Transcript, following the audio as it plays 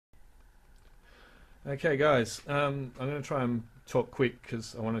Okay, guys, I'm going to try and talk quick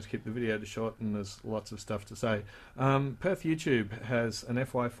because I wanted to keep the video to short and there's lots of stuff to say. Perth YouTube has an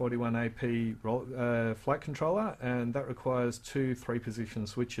FY41AP flight controller, and that requires two 3-position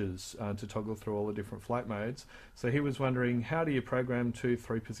switches to toggle through all the different flight modes. So he was wondering, how do you program two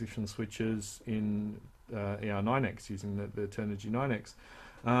 3-position switches in er9x using the Turnigy 9x?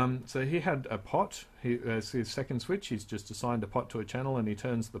 So he had a pot. As his second switch, he's just assigned a pot to a channel, and he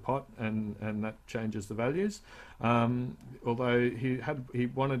turns the pot, and that changes the values. Although he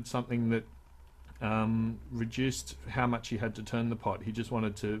wanted something that reduced how much he had to turn the pot. He just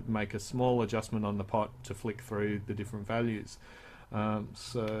wanted to make a small adjustment on the pot to flick through the different values.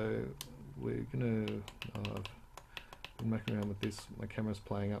 So we're gonna. I've been mucking around with this. My camera's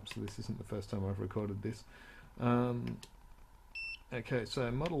playing up, so this isn't the first time I've recorded this. Okay, so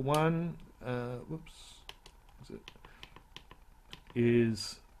model 1,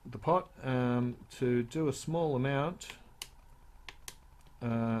 is the pot. To do a small amount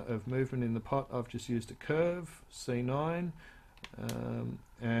of movement in the pot, I've just used a curve, C9,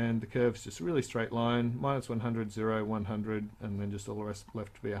 and the curve's just a really straight line, minus 100, 0, 100, and then just all the rest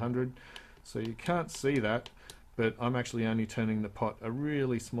left to be 100. So you can't see that, but I'm actually only turning the pot a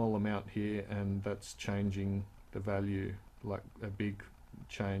really small amount here, and that's changing the value, like a big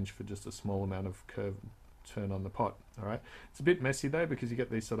change for just a small amount of curve turn on the pot. Alright, it's a bit messy though, because you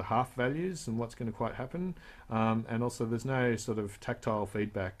get these sort of half values and what's going to quite happen, and also there's no sort of tactile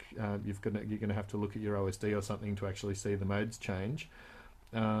feedback. You're going to have to look at your OSD or something to actually see the modes change.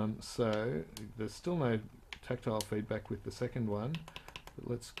 So there's still no tactile feedback with the second one, but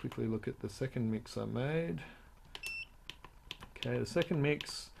let's quickly look at the second mix I made. Okay, the second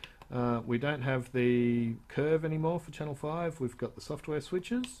mix, we don't have the curve anymore for channel 5. We've got the software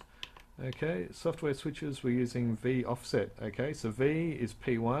switches. Okay, software switches, we're using V offset. Okay, so V is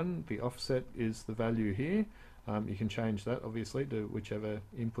P1, the offset is the value here. You can change that obviously to whichever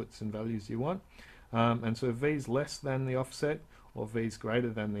inputs and values you want. And so if V is less than the offset, or V is greater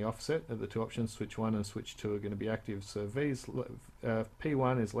than the offset, are the two options. Switch 1 and switch 2 are going to be active. So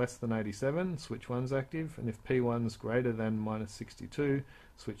P1 is less than 87, switch 1 is active, and if P1 is greater than minus 62,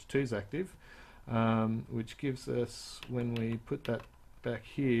 switch 2 is active, which gives us, when we put that back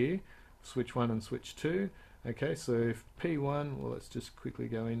here, switch 1 and switch 2. Okay, so if P1, well, let's just quickly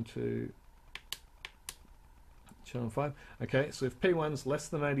go into channel 5. Okay, so if P1 is less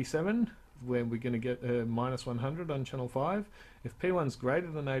than 87, where we're going to get minus 100 on channel 5. If P1 is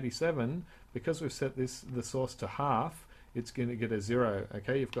greater than 87, because we've set the source to half, it's going to get a 0.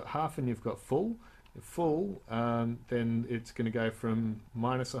 Okay, you've got half and you've got full. If full, then it's going to go from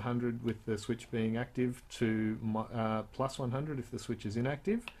minus 100 with the switch being active to plus 100 if the switch is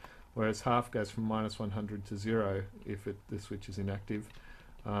inactive, whereas half goes from minus 100 to 0 if the switch is inactive,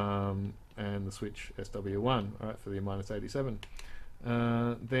 and the switch SW1, alright, for the minus 87.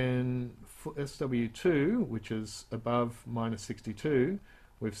 Then SW2, which is above minus 62,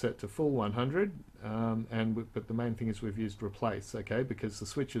 we've set to full 100, but the main thing is we've used replace, okay, because the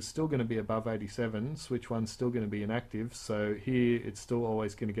switch is still going to be above 87, switch 1's still going to be inactive, so here it's still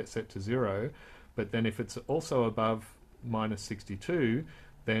always going to get set to 0, but then if it's also above minus 62,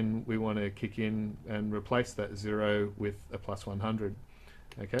 then we want to kick in and replace that 0 with a plus 100.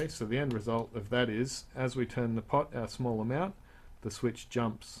 Okay, so the end result of that is, as we turn the pot our small amount, the switch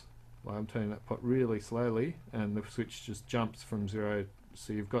jumps. Well, I'm turning that pot really slowly, and the switch just jumps from 0,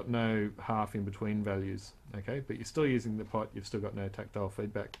 so you've got no half in between values. Okay, but you're still using the pot, you've still got no tactile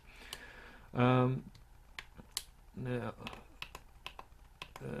feedback. Now,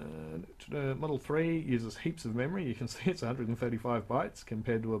 Model 3 uses heaps of memory. You can see it's 135 bytes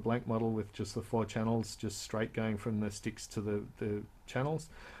compared to a blank model with just the 4 channels just straight going from the sticks to the channels.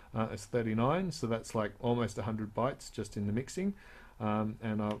 It's 39, so that's like almost 100 bytes just in the mixing. And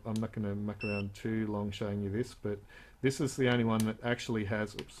I'm not going to muck around too long showing you this, but this is the only one that actually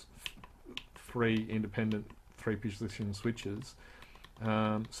has 3 independent 3-position switches.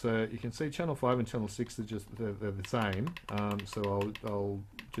 So you can see channel 5 and channel 6 are they're the same. So I'll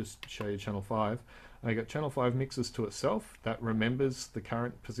just show you channel 5. I got channel 5 mixes to itself. That remembers the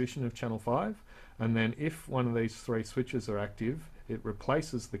current position of channel 5, and then if one of these 3 switches are active, it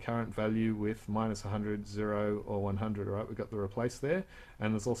replaces the current value with minus 100, 0, or 100. Alright, we've got the replace there,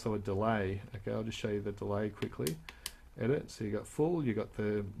 and there's also a delay. Okay, I'll just show you the delay quickly. Edit, so you got full, you got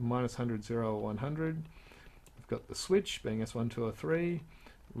the minus 100, 0, or 100. We've got the switch being S1, 2, or 3,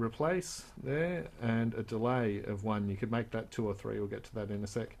 replace there, and a delay of 1. You could make that 2 or 3, we'll get to that in a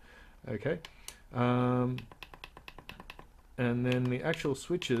sec. Okay, and then the actual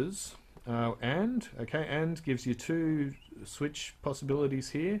switches, and gives you 2 switch possibilities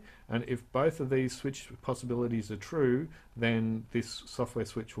here, and if both of these switch possibilities are true, then this software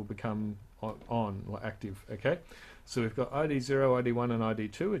switch will become on, like active. Okay, so we've got ID0, ID1 and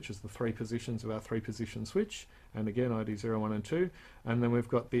ID2, which is the 3 positions of our 3-position switch, and again ID0, 1 and 2, and then we've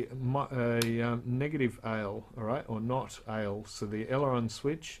got the negative AL, all right, or not AL, so the aileron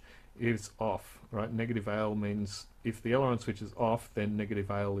switch is off, right? Negative AL means if the aileron switch is off, then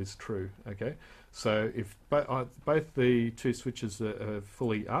negative AL is true. Okay, so if both the 2 switches are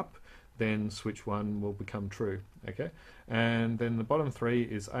fully up, then switch 1 will become true. Okay, and then the bottom 3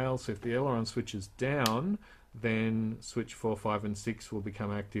 is AL, so if the aileron switch is down, then switch 4, 5 and 6 will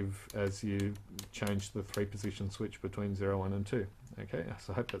become active as you change the 3-position switch between 0, 1 and 2. Okay,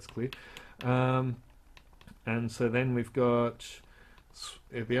 so I hope that's clear. And so then we've got,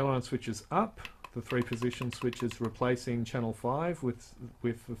 if the aileron switch is up, the 3-position switch is replacing channel 5 with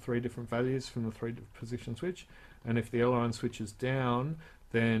the 3 different values from the 3-position switch, and if the aileron switch is down,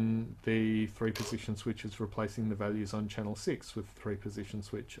 then the 3-position switch is replacing the values on channel 6 with the 3-position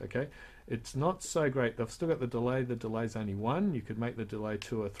switch. Okay, it's not so great. They've still got the delay. The delay's only 1. You could make the delay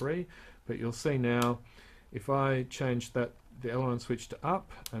 2 or 3, but you'll see now if I change that, the aileron switch to up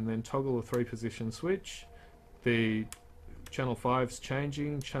and then toggle the 3-position switch, the channel 5's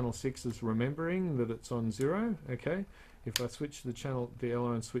changing, channel 6 is remembering that it's on 0. Okay, if I switch the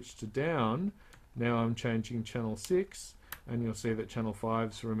aileron switch to down, now I'm changing channel 6, and you'll see that channel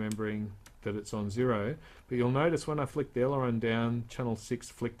 5's remembering that it's on 0. But you'll notice when I flick the aileron down, channel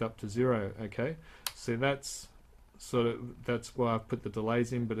 6 flicked up to 0. Okay, so that's why I've put the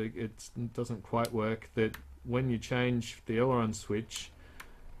delays in, but it doesn't quite work. That when you change the aileron switch,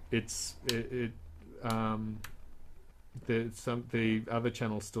 the other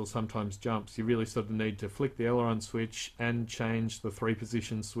channel still sometimes jumps. You really sort of need to flick the aileron switch and change the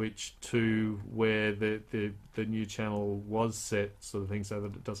 3-position switch to where the new channel was set, sort of thing, so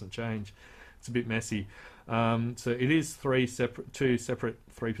that it doesn't change. It's a bit messy. So it is 2 separate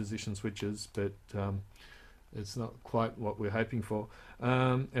 3-position switches, but it's not quite what we're hoping for.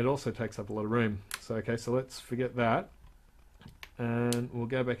 It also takes up a lot of room. So okay, so let's forget that. And we'll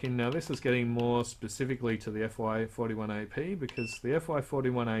go back in now. This is getting more specifically to the FY41AP, because the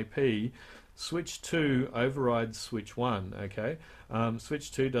FY41AP switch 2 overrides switch 1. Okay,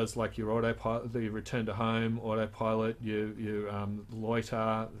 switch 2 does like your autopilot, the return to home, autopilot, your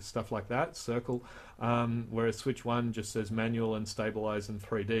loiter, stuff like that, circle. Whereas switch 1 just says manual and stabilize in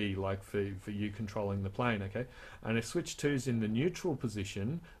 3D, like for you controlling the plane. Okay, and if switch 2 is in the neutral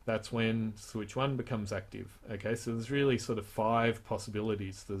position, that's when switch 1 becomes active. Okay, so there's really sort of 5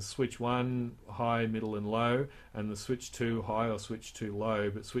 possibilities. There's switch 1 high, middle and low, and the switch 2 high or switch 2 low,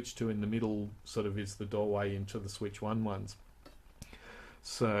 but switch 2 in the middle sort of is the doorway into the switch 1 ones.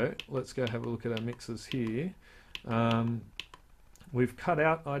 So let's go have a look at our mixes here. We've cut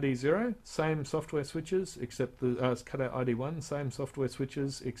out ID0, same software switches, except cut out ID1, same software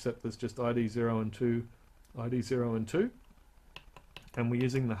switches, except there's just ID0 and 2, ID0 and 2. And we're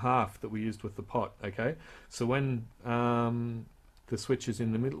using the half that we used with the pot. Okay, so when the switch is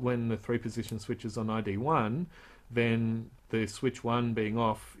in the middle, when the 3-position switch is on ID1, then the switch 1 being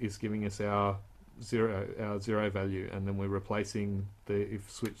off is giving us our zero value, and then we're replacing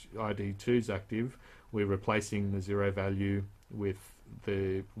if switch ID2 is active, we're replacing the 0 value with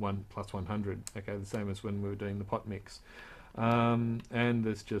the 1 plus 100. Okay, the same as when we were doing the pot mix. And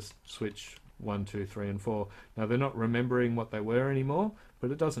there's just switch 1, 2, 3 and 4. Now they're not remembering what they were anymore,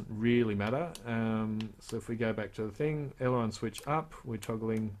 but it doesn't really matter. So if we go back to the thing, aileron switch up, we're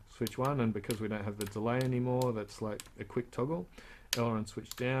toggling switch 1, and because we don't have the delay anymore, that's like a quick toggle. Aileron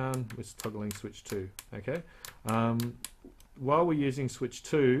switch down, we're toggling switch 2. Okay, while we're using switch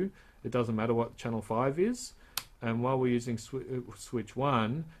 2, it doesn't matter what channel 5 is, and while we're using switch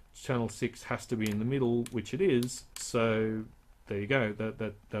 1, channel 6 has to be in the middle, which it is. So there you go,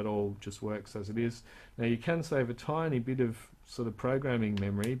 that all just works as it is. Now you can save a tiny bit of sort of programming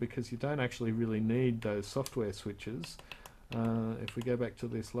memory, because you don't actually really need those software switches. If we go back to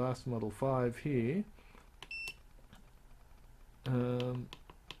this last model 5 here,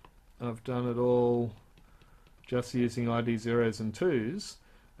 I've done it all just using ID 0s and 2s.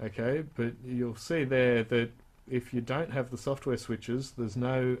 Okay, but you'll see there that if you don't have the software switches, there's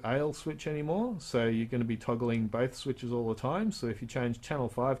no AL switch anymore, so you're going to be toggling both switches all the time. So if you change channel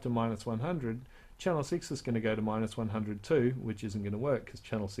 5 to -100, channel 6 is going to go to -100 too, which isn't going to work because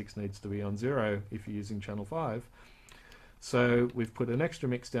channel 6 needs to be on 0 if you're using channel 5. So we've put an extra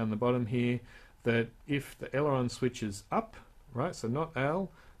mix down the bottom here that if the aileron switch is up, right, so not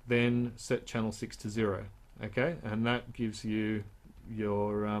AL, then set channel 6 to 0. Okay, and that gives you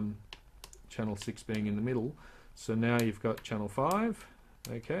your channel 6 being in the middle. So now you've got channel 5,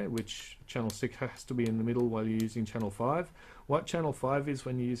 okay, which channel 6 has to be in the middle while you're using channel 5. What channel 5 is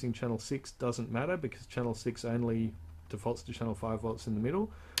when you're using channel 6 doesn't matter, because channel 6 only defaults to channel 5 while it's in the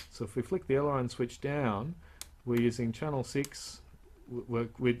middle. So if we flick the er9 switch down, we're using channel 6,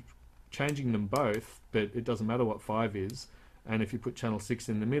 we're changing them both, but it doesn't matter what 5 is. And if you put channel 6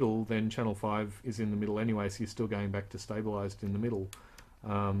 in the middle, then channel 5 is in the middle anyway, so you're still going back to stabilized in the middle.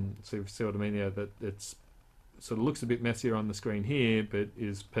 So you see what I mean? Yeah, that it's sort of looks a bit messier on the screen here, but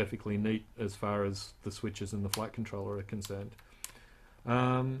is perfectly neat as far as the switches and the flight controller are concerned.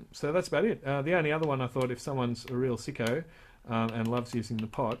 So that's about it. The only other one I thought, if someone's a real sicko and loves using the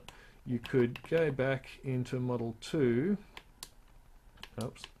pot, you could go back into Model 2.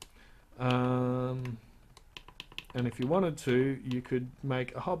 Oops. And if you wanted to, you could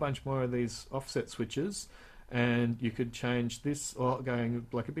make a whole bunch more of these offset switches, and you could change this, going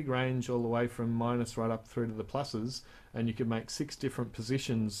like a big range all the way from minus right up through to the pluses, and you could make 6 different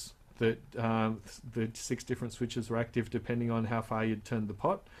positions that the 6 different switches were active depending on how far you'd turned the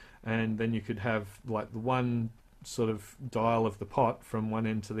pot, and then you could have like the one sort of dial of the pot from one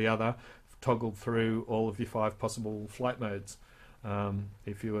end to the other toggled through all of your 5 possible flight modes.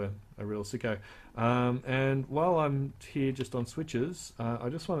 If you were a real sicko. And while I'm here just on switches, I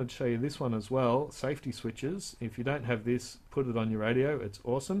just wanted to show you this one as well, safety switches. If you don't have this, put it on your radio, it's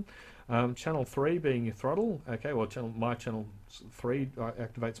awesome. Channel 3 being your throttle, okay, well my channel 3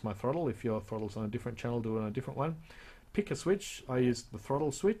 activates my throttle. If your throttle's on a different channel, do it on a different one. Pick a switch. I use the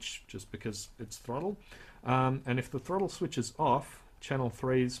throttle switch just because it's throttle. And if the throttle switch is off, channel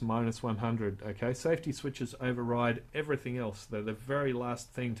 3's minus 100. Okay, safety switches override everything else. They're the very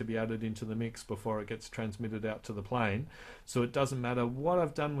last thing to be added into the mix before it gets transmitted out to the plane. So it doesn't matter what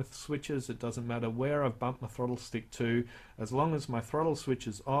I've done with switches, it doesn't matter where I've bumped my throttle stick to, as long as my throttle switch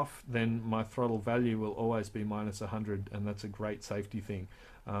is off, then my throttle value will always be minus 100, and that's a great safety thing.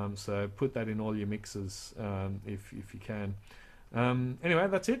 So put that in all your mixes if you can. Anyway,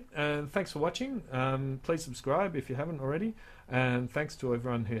 that's it. Thanks for watching. Please subscribe if you haven't already, and thanks to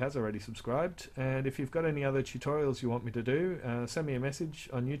everyone who has already subscribed. And if you've got any other tutorials you want me to do, send me a message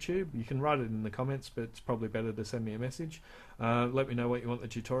on YouTube. You can write it in the comments, but it's probably better to send me a message. Let me know what you want the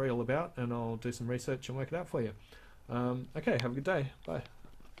tutorial about, and I'll do some research and work it out for you. Okay, have a good day. Bye.